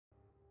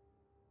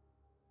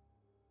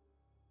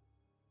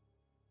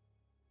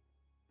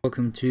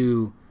Welcome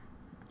to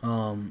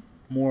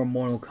more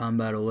Mortal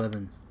Kombat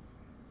 11.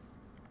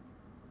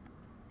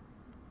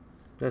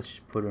 Let's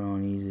just put it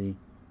on easy,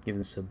 give it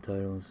the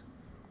subtitles,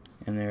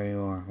 and there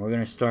you are. We're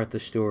going to start the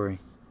story.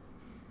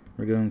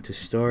 We're going to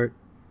start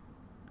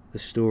the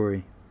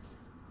story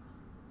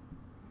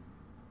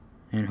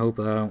and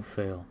hope I don't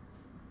fail.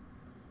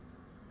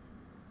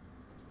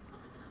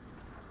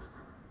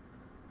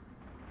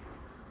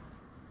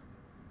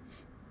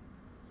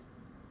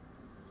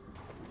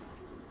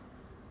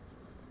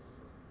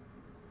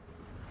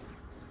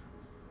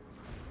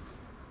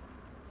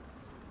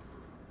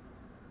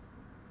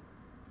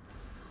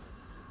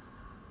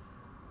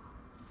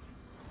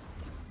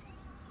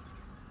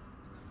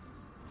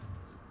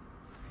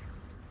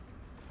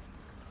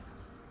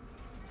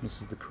 This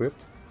is the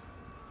crypt.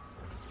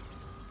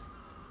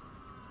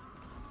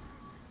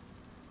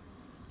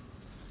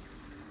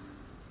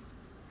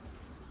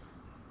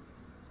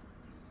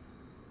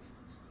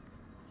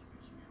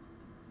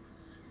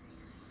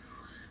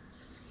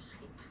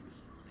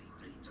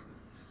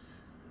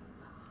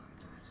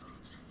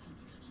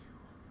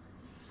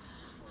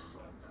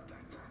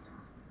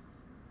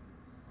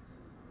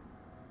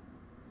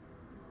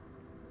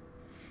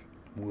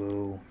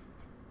 Whoa,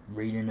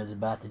 Raiden is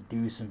about to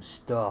do some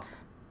stuff.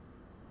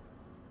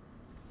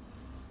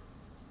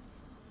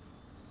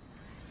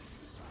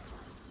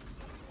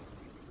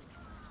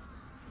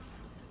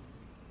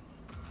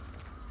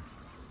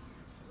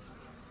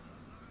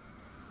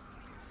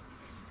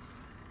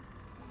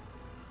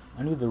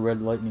 I knew the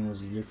red lightning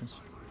was the difference.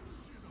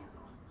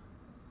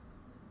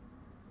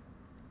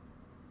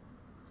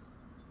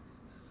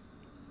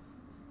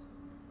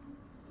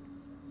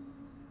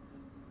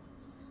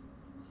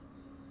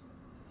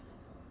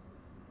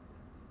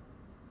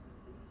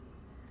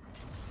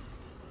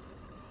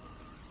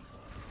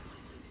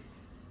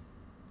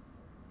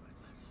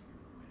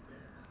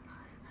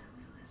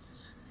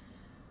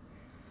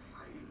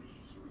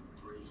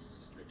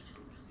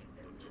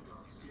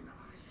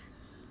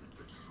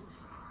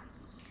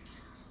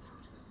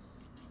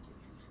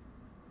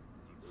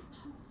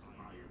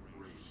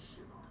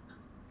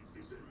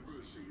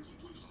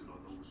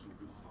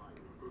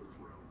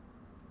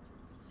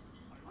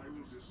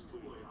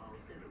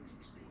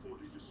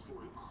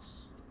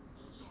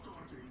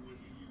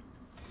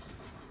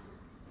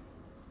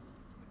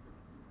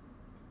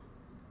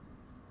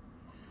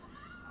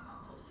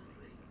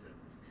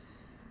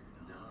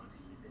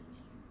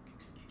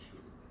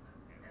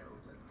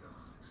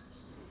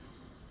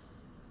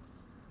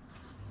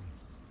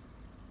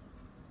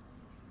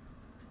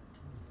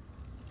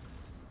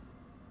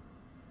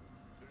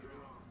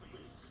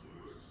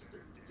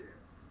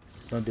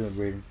 Don't do it,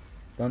 Raiden.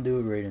 Don't do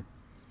it, Raiden.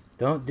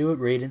 Don't do it,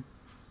 Raiden.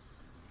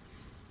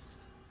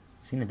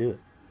 He's gonna do it.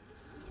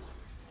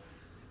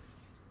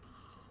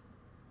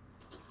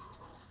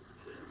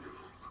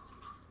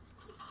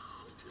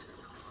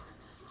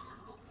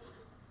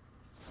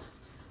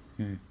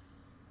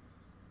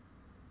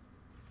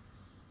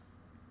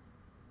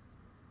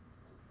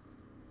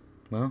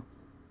 Well,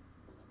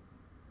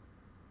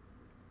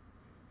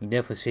 you can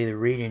definitely say the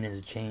Raiden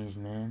has changed,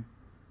 man.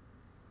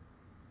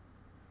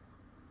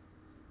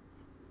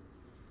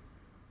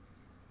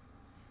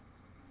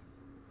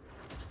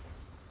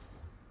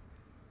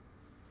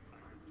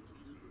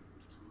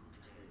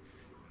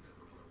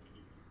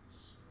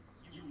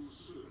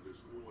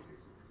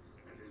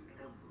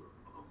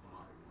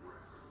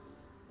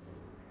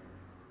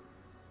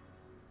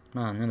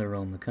 Another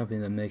Realm, the company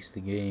that makes the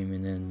game,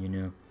 and then, you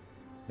know,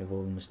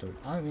 evolving the story.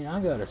 I mean,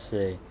 I gotta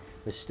say,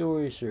 the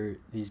stories for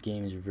these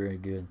games are very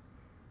good.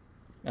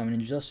 I mean,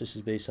 Injustice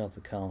is based off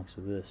the comics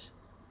of this.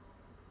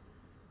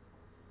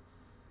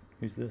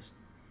 Who's this?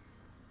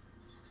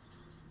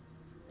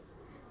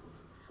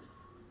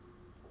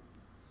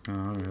 Oh, I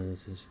don't know who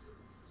this is.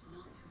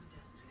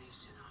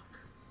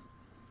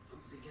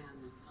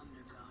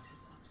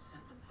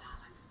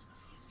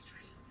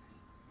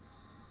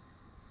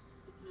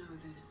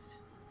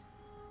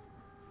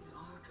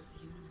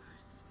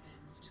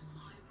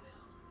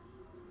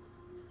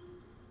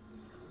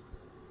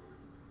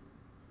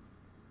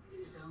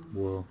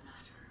 Whoa.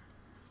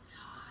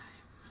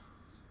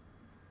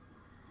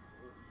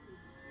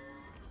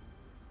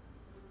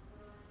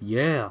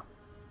 Yeah.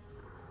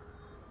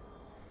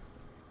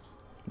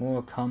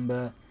 Mortal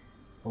Kombat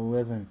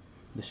 11.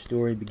 The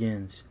story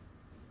begins.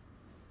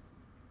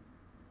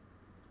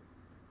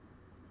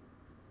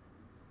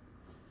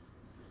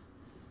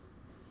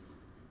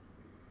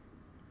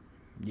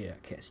 Yeah,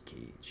 Cassie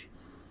Cage.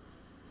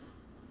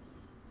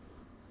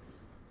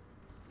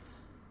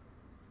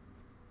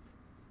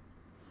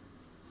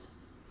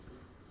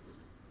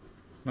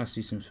 I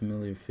see some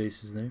familiar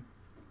faces there.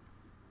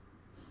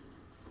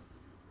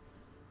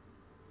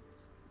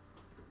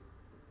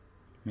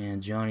 Man,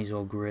 Johnny's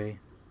all gray.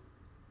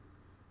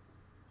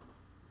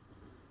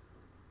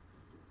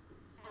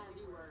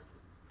 As you were.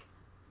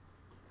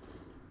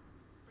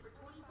 For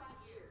 25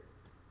 years,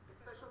 the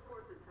Special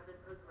Forces have been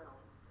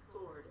Earthrealm's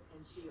sword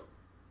and shield.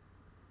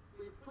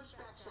 We've pushed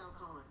back Shao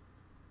Kahn,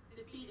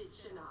 defeated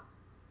Shinnok,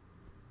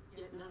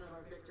 Yet none of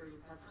our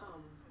victories have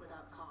come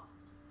without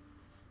cost.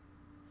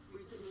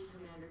 Recently,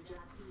 Commander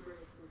Jackson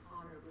Briggs was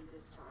honorably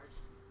discharged.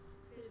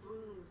 His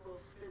wounds,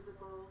 both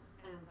physical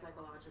and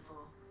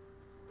psychological,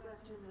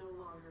 left him no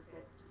longer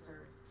fit to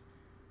serve.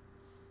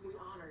 We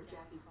honor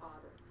Jackie's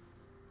father,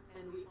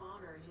 and we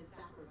honor his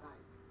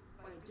sacrifice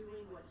by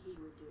doing what he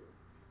would do.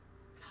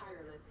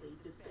 Tirelessly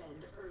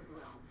defend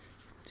Earthrealm.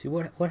 See,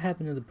 what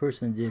happened to the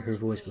person that did her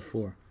voice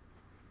before?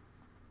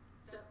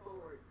 Step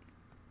forward.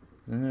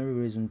 Then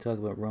everybody's gonna talk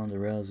about Ronda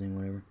Rousey and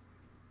whatever.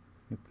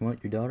 You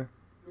promote your daughter?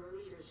 Your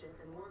leadership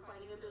and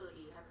warfighting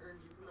ability have earned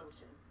you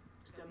promotion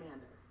to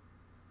commander.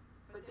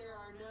 But there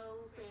are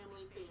no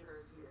family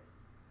favors here.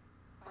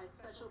 By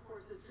Special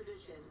Forces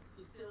tradition,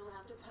 you still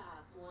have to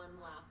pass one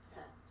last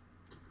test.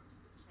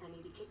 I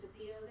need to kick the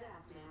CO's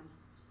ass, ma'am.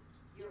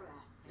 Your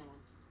ass, ma'am.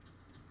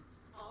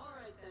 All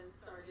right then,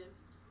 Sergeant.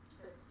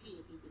 Let's see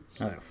if you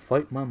can I gotta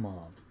fight my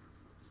mom.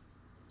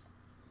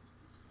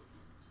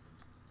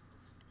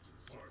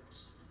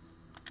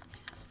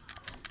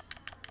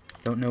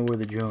 Don't know where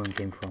the drone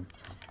came from.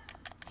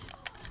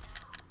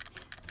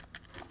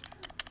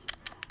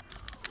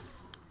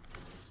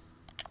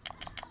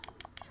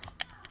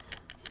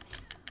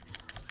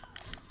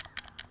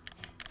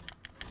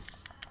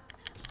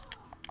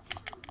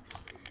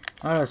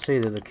 I gotta say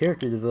that the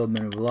character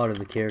development of a lot of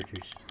the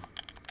characters,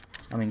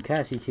 I mean,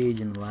 Cassie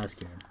Cage in the last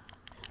game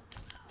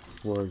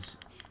was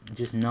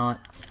just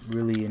not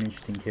really an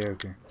interesting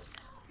character.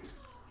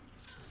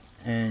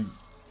 And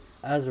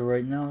as of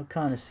right now, it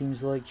kind of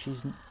seems like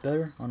she's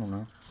better. I don't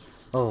know.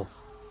 Oh.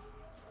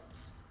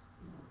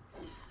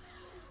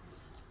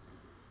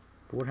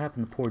 But what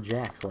happened to poor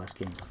Jax last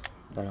game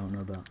that I don't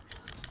know about?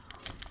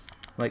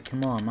 Like,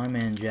 come on, my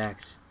man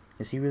Jax.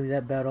 Is he really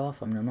that bad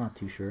off? I mean, I'm not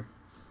too sure.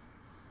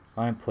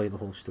 I didn't play the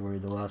whole story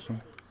of the last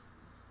one.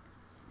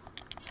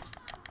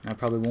 I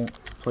probably won't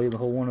play the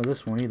whole one of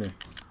this one either.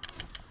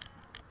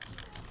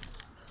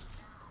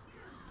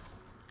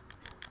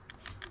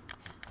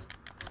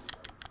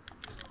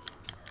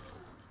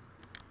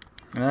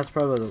 And that's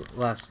probably the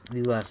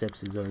last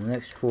episodes are. The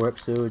next 4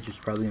 episodes is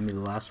probably gonna be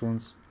the last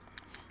ones,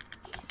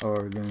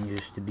 or going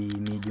just to be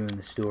me doing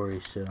the story.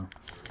 So I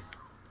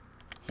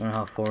don't know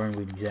how far in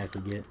we'd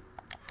exactly get.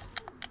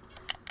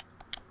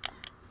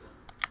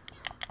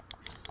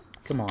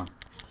 Come on.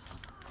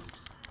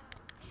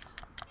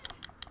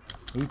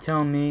 Are you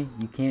telling me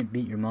you can't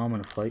beat your mom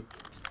in a fight?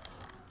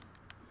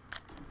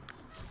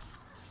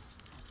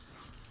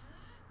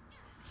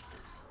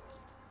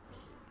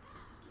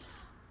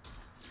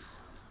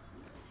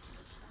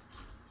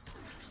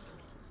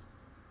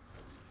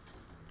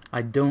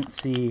 I don't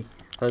see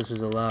how this was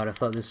allowed. I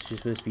thought this was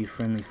just supposed to be a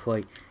friendly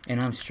fight.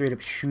 And I'm straight up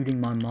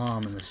shooting my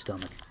mom in the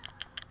stomach.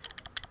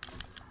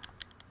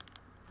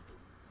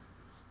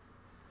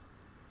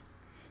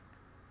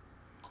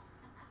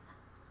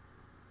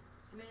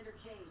 Commander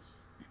Cage,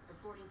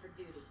 reporting for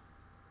duty.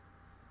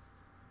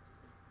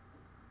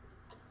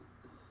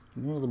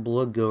 Where did the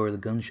blood go or the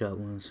gunshot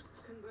wounds?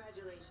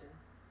 Congratulations,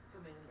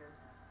 Commander.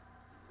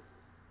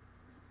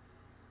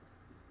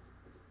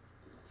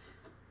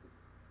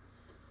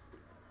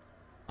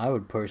 I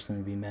would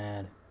personally be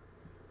mad.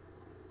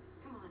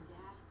 Come on,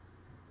 Dad.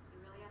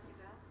 You really have to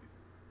go?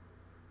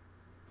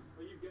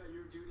 Well, you've got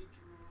your duty,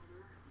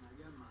 Commander, and I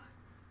got mine.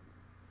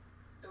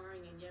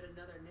 Starring in yet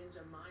another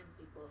Ninja Mime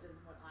sequel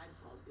isn't what I'd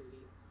call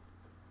duty.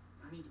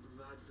 I need to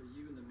provide for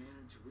you in the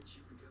manner to which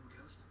you've become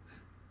accustomed.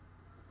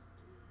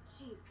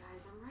 Jeez,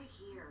 guys, I'm right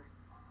here.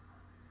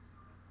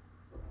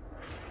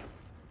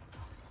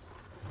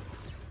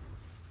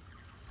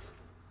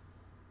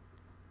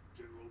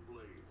 General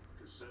Blade,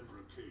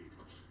 Cassandra Cage,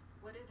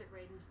 What is it,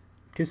 Raiden?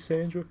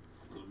 Cassandra?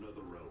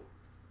 another realm.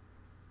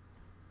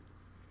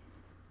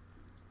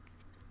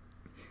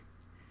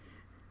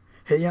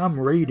 Hey, I'm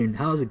Raiden.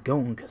 How's it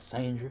going,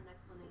 Cassandra? An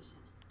explanation.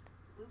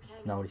 Liu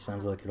Kang That's not what he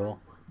sounds like at all.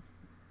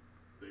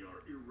 They are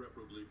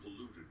irreparably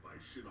polluted by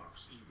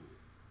Shinnok's evil.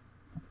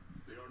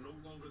 They are no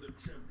longer the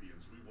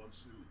champions we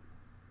once knew.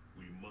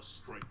 We must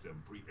strike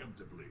them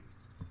preemptively.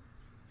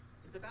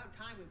 It's about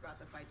time we brought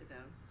the fight to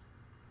them.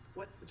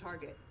 What's the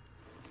target?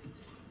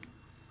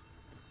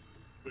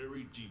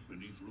 Buried deep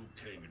beneath Liu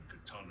Kang and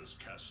Katana's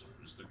castle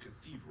is the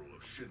Cathedral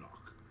of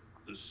Shinnok,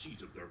 the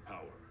seat of their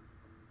power.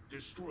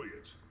 Destroy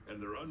it,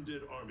 and their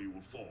undead army will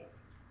fall,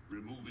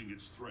 removing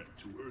its threat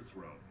to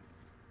Earthrealm.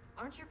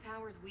 Aren't your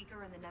powers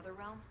weaker in the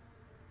Netherrealm?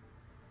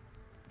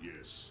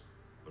 Yes,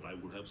 but I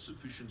will have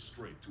sufficient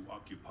strength to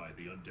occupy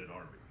the undead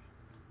army.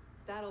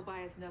 That'll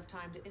buy us enough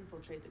time to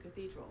infiltrate the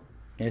cathedral.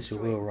 Yes, it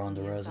Destroy will, from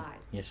Ronda the Rousey. inside.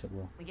 Yes, it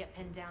will. We get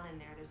pinned down in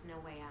there, there's no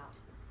way out.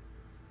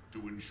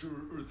 To ensure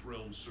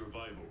Earthrealm's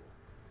survival,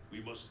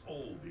 we must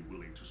all be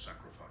willing to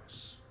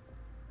sacrifice.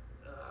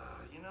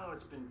 You know,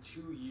 it's been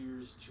 2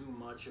 years too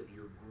much of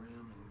your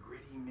grim and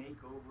gritty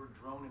makeover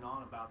droning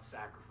on about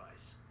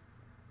sacrifice.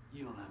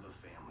 You don't have a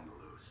family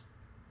to lose.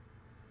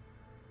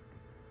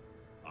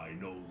 I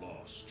know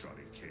loss,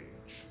 Johnny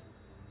Cage.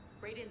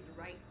 Raiden's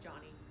right,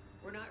 Johnny.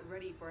 We're not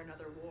ready for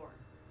another war.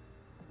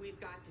 We've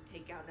got to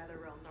take out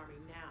Netherrealm's army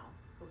now,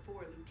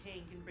 before Liu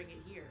Kang can bring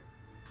it here.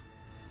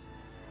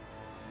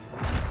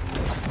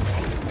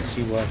 I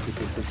see why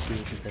people said she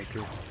wasn't that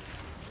good.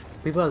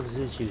 People also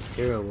said she was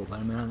terrible, but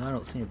I mean, I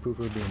don't see any proof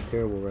of her being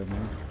terrible right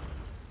now.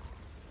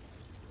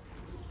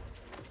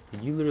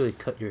 Did you literally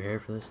cut your hair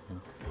for this?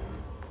 No.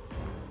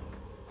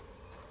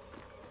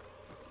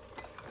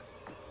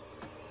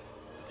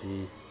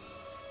 Gee.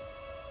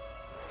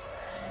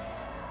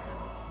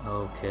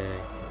 Okay.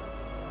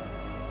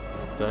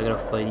 Do I gotta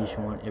fight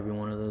every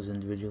one of those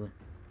individually?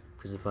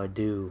 Because if I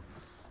do,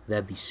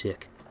 that'd be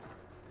sick.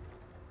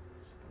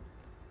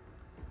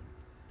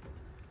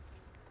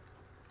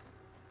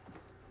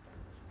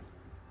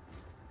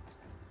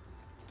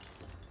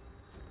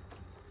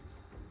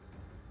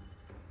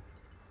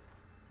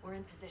 We're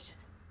in position.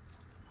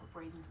 Hope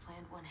Raiden's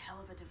planned one hell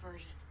of a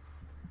diversion.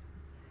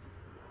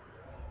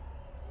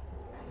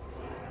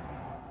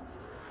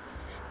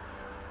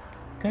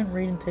 Can't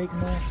Raiden take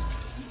him out?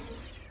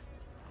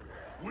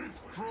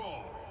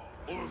 Withdraw,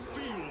 or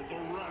feel the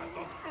wrath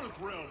of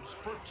Earthrealm's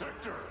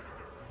protector.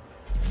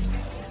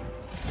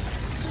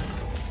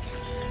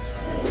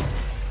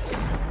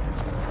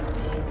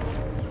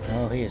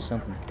 Oh, he has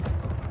something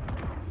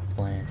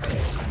planned.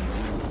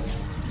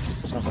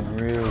 Something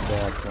real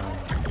bad planned.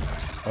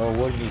 Oh,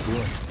 what is he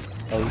doing?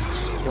 Oh, he's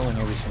just killing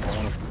every single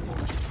one of them.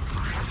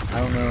 I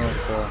don't know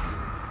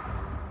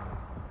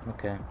if,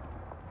 okay.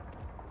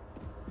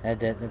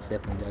 That's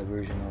definitely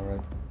diversion,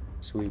 alright.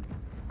 Sweet.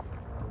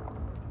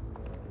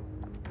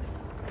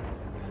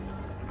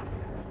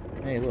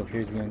 Hey, look,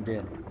 here's the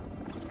undead.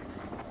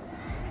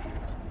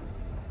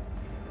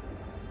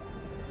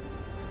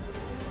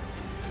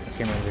 I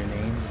can't remember their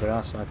names, but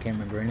also I can't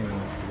remember any of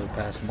them for the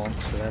past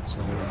month, so that's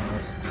always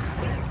nice.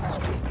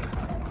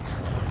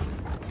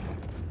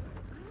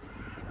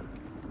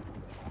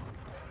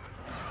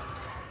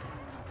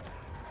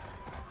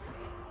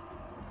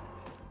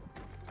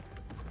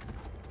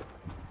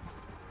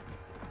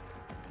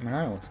 I mean,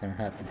 I know what's gonna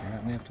happen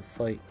here. We have to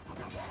fight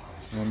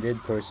one dead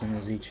person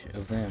as each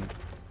of them.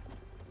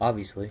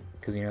 Obviously,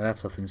 because, you know,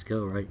 that's how things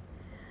go, right?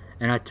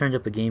 And I turned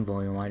up the game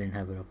volume. I didn't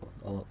have it up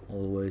all the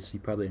way, so you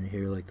probably didn't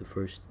hear, like, the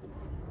first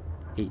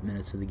 8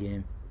 minutes of the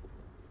game.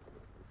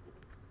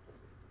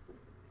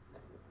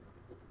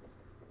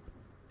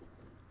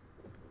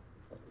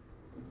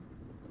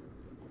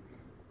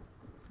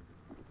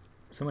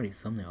 So many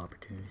thumbnail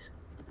opportunities.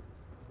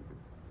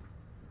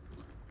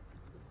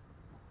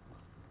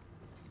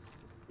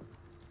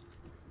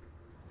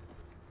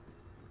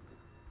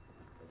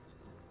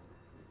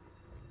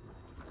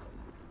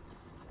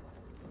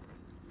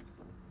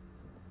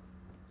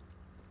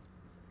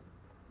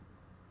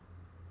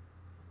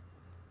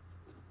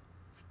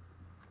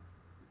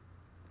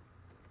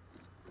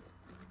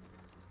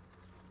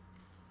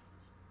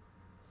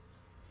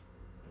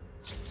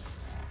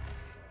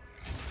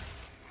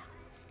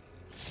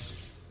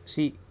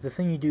 See, the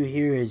thing you do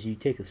here is you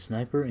take a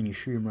sniper and you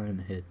shoot him right in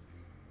the head.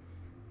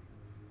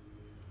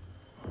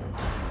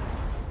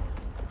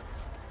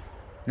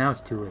 Now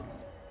it's too late.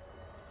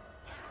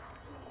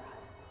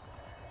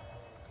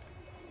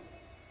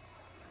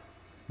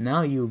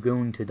 Now you're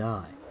going to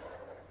die.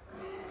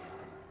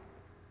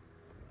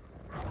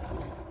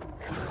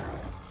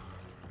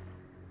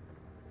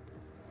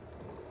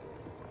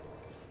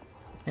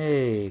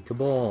 Hey,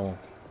 Cabal.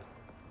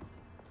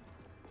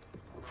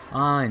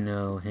 I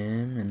know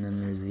him, and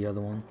then there's the other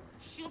one.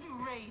 Should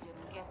Raiden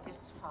get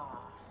this far,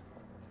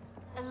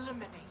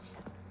 eliminate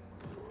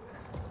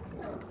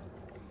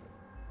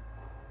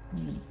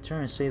him.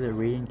 Trying to say that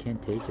Raiden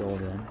can't take all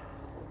them.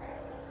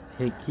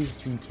 Hey,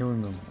 he's been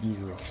killing them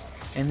easily.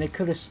 And they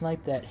could have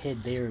sniped that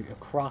head there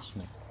across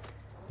me.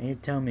 And you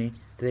tell me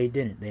that they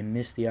didn't. They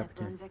missed the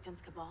opportunity. Burn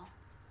victim's Cabal.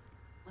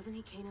 Wasn't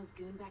he Kano's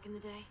goon back in the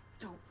day?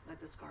 Don't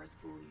let the scars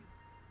fool you.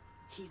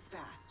 He's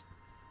fast.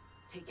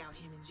 Take out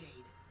him and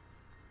Jade.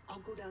 I'll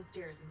go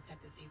downstairs and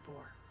set the C4.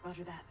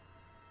 Roger that.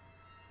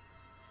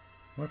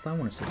 What if I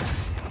want to say this?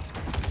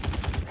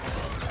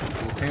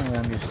 Apparently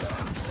I'm just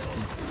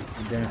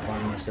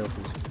identifying myself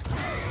as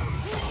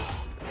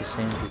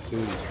Cassandra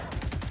Cage.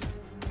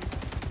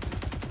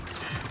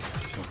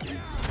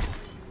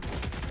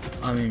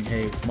 I mean,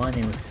 hey, my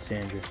name is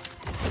Cassandra.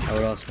 I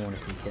would also want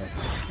to be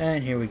cast.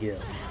 And here we go.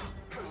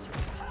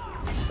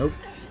 Nope.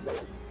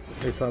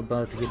 They thought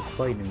about to get a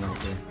fight in right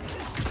there.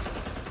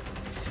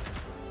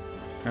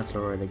 That's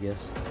alright, I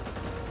guess.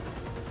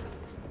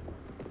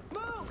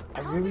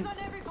 I really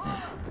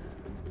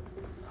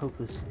hope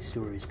this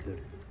story is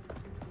good.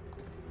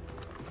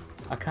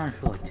 I kind of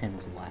feel like 10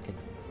 was lacking.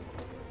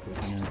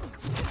 But, you know,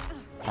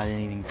 I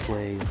didn't even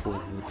play the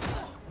 4th of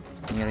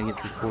it. I gotta get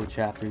through 4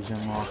 chapters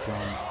unlocked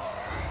on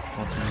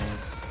what's her name.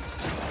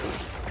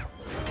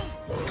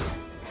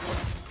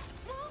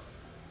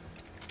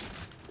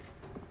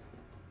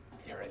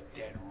 You're a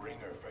dead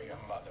ringer for your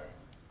mother.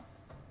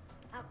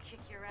 I'll kick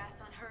your ass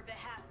on her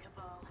behalf,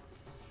 Cabal.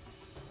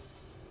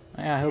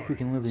 I hope you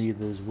can live with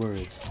those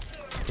words.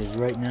 Because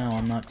right now,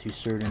 I'm not too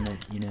certain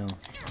that, you know,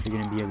 you're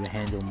gonna be able to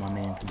handle my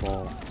man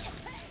Cabal.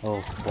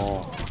 Oh,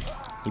 Cabal.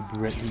 He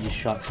just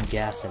shot some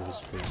gas out of his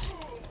face.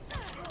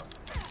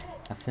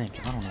 I think.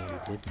 I don't know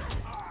what he did.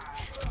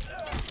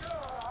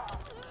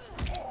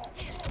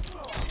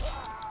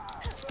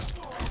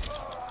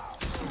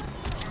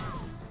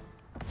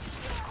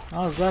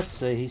 I was about to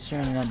say, he's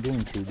certainly not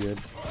doing too good.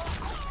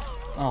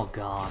 Oh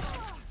god.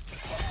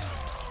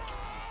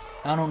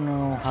 I don't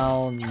know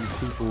how the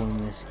people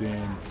in this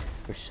game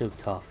are so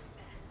tough,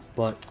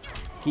 but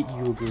get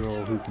you a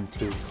girl who can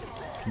take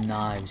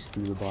knives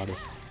through the body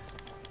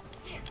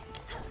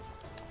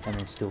and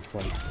then still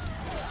fight.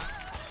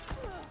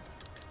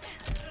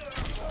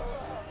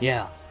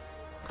 Yeah.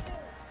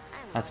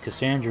 That's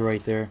Cassandra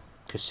right there.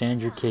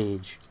 Cassandra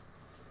Cage.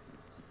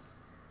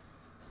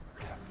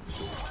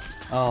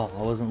 Oh,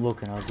 I wasn't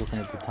looking. I was looking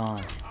at the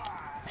time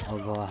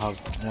of how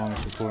long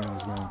this recording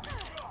was going.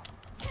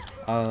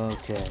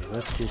 Okay,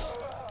 let's just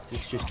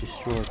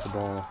destroy the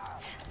ball.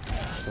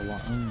 Just a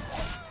lot.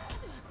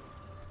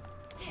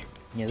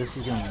 Yeah, this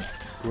is going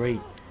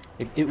great.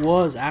 It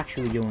was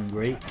actually going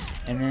great,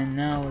 and then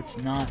now it's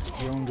not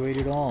going great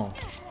at all.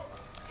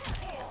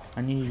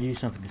 I need you to do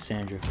something,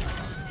 Cassandra.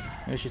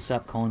 I should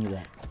stop calling you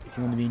that. If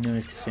you want to be known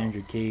as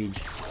Cassandra Cage,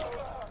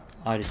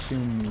 I'd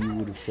assume you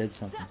would have said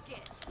something.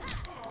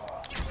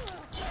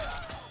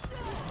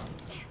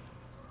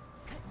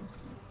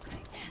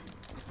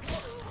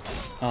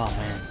 Oh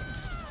man.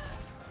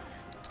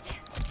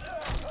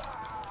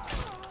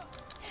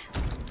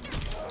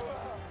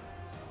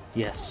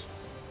 Yes.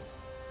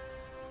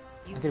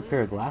 I get a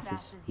pair of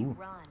glasses. Ooh.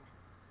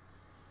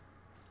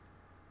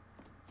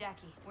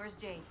 Jackie, where's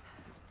Jade?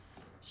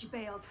 She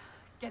bailed.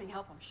 Getting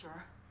help, I'm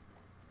sure.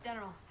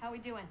 General, how we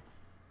doing?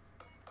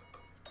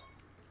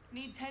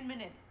 Need 10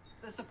 minutes.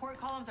 The support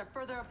columns are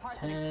further apart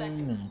than 10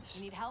 expected. minutes.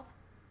 You need help?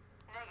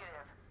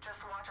 Negative.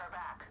 Just watch our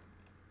back.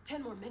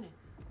 10 more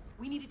minutes.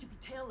 We need it to be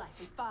tail light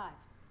in 5.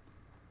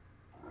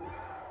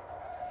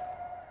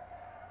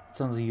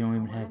 Sounds like you don't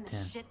even We're have in the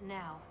 10. shit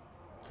now.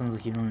 Sounds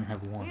like you don't even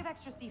have We 1. have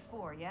extra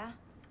C4, yeah?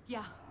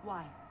 Yeah,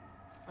 why?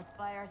 Let's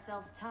buy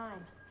ourselves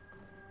time.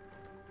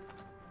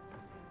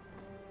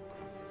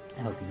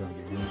 I hope you don't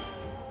get doing.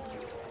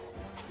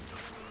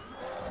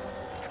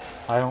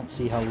 I don't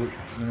see how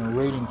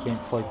Raiden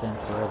can't fight them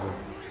forever.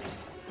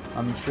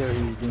 I mean, sure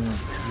he's doing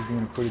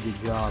a pretty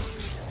good job,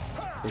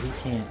 but he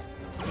can't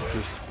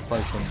just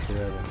fight them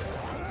forever.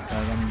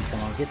 Like, I mean,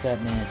 come on, get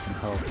that man some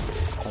help.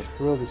 Like,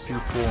 throw the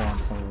C4 on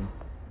some of them.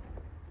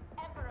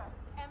 Emperor,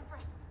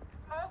 Empress,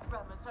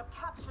 Earthrealmers have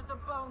captured the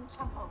Bone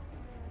Temple.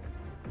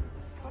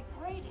 But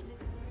Raiden...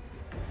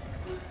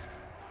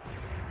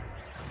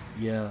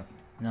 Yeah,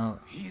 now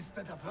He's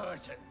the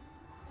diversion.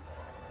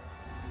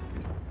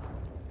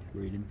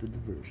 Raiden the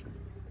diversion.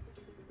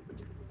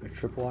 A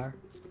tripwire?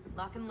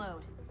 Lock and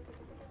load.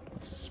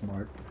 This is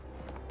smart.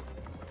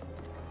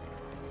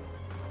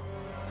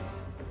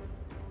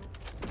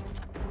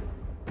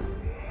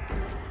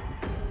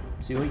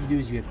 See, what you do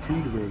is you have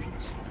 2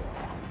 diversions.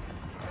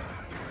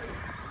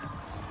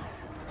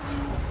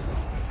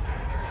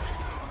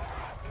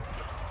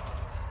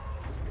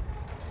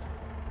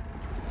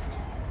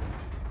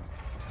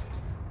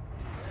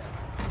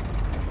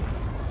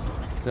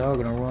 If they're all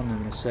gonna run, they're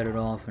gonna set it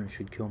off and it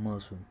should kill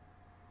most of them.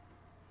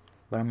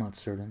 But I'm not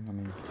certain. I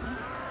mean,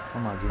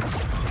 I'm not jinx.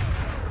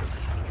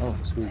 Oh,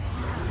 sweet.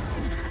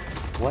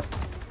 What?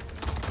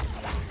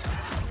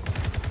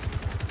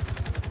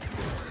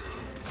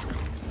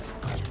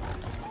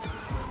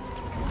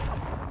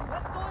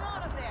 What's going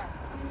on up there?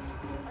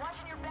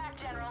 Watching your back,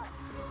 General.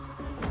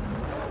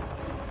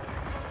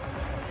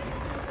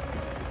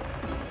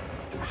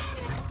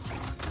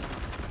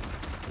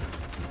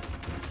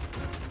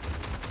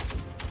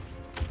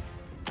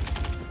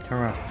 Turn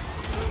around.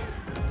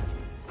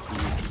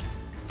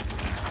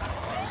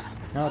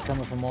 Now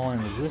coming from all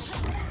angles. This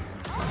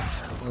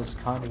was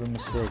kind of a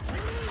mistake.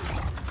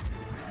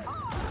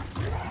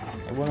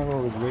 I wonder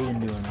what was Raiden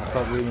doing. I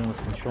thought Raiden was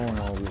controlling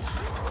all this.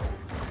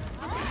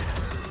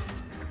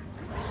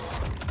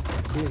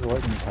 He has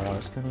lightning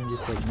powers. Couldn't he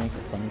just like make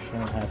a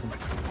thunderstorm happen?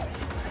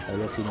 I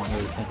guess he didn't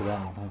really think of that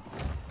one, huh?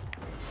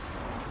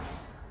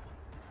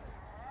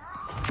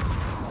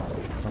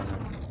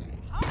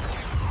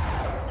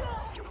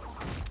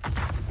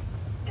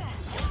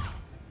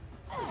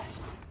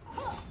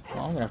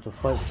 I'm gonna have to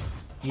fight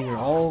either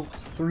all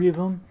 3 of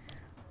them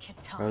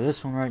or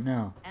this one right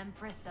now.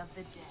 Empress of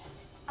the Dead.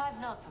 I've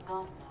not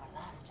forgotten our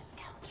last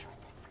encounter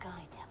at the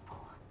Sky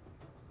Temple.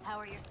 How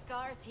are your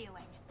scars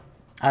healing?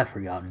 I've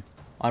forgotten.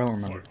 I don't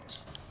remember.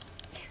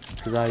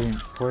 Because I didn't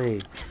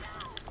play.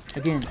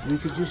 Again, we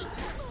could just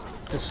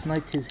have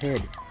sniped his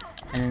head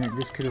and then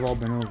this could have all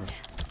been over.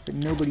 But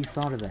nobody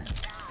thought of that.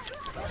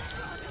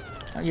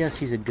 Yes,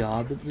 he's a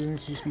god, but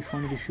wouldn't it just be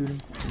funny to shoot him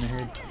in the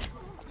head?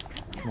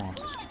 Come on.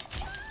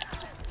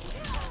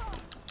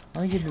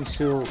 Why give me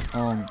so,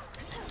 in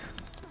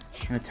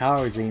the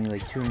towers they give me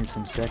like 200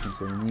 some seconds,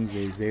 but in these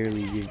they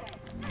barely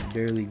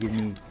give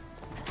me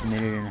a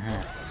minute and a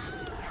half.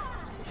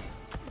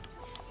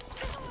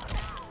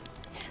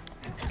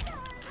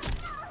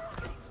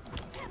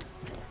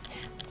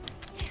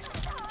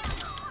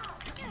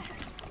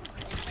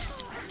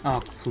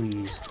 Oh,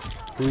 please.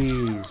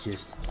 Please,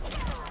 just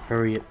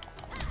hurry it.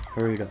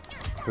 Hurry it up.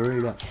 Hurry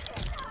it up.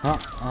 Huh?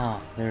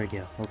 Oh, there we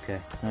go.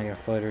 Okay. Now I gotta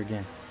fight her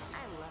again.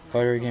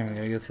 Fight her again. We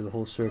gotta go through the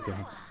whole circuit.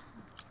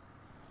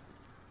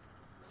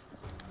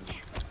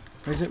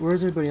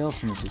 Where's everybody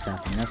else when this is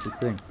happening? That's the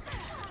thing.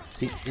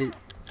 See,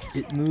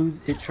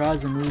 it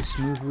tries to move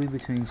smoothly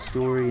between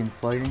story and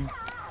fighting,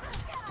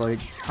 but it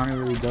kind of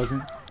really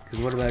doesn't. Because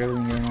what about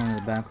everything going on in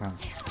the background?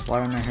 Why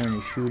don't I hear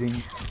any shooting?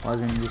 Why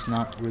is there just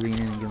not really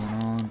anything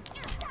going on?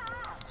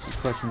 It's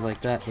questions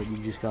like that you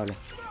just gotta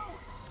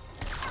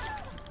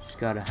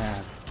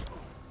have.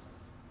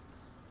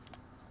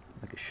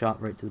 Like a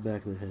shot right to the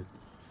back of the head.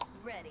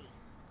 Ready.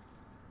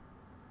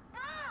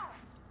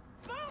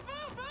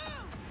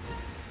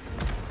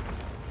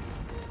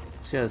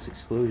 See how this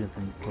explosion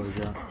thing plays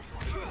out.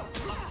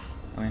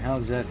 I mean, how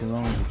exactly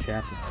long is the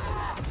chapter?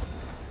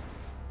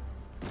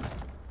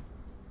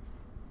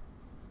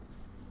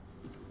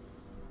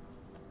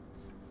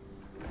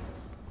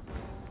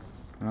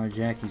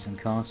 Jackie's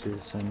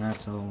unconscious, and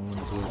that's all.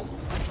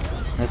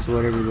 That's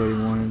what everybody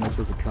wanted. That's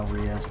what the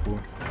cavalry asked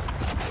for.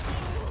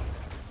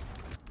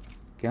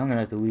 Okay, I'm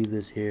gonna have to leave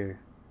this here.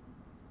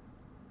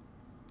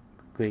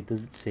 Wait,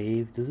 does it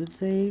save? Does it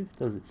save?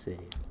 Does it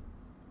save?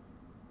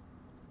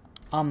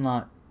 I'm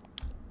not.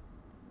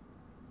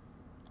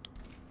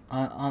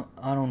 I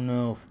don't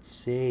know if it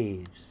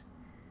saves.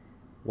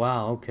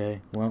 Wow.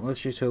 Okay. Well, let's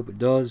just hope it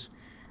does.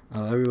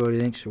 Everybody,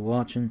 thanks for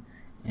watching,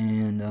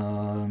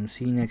 and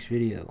see you next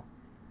video.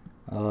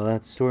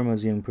 That story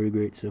mode's getting pretty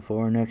great so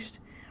far. Next,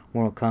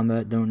 Mortal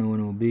Kombat, don't know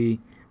when it will be.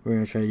 We're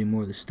gonna try to do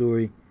more of the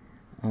story.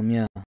 Yeah.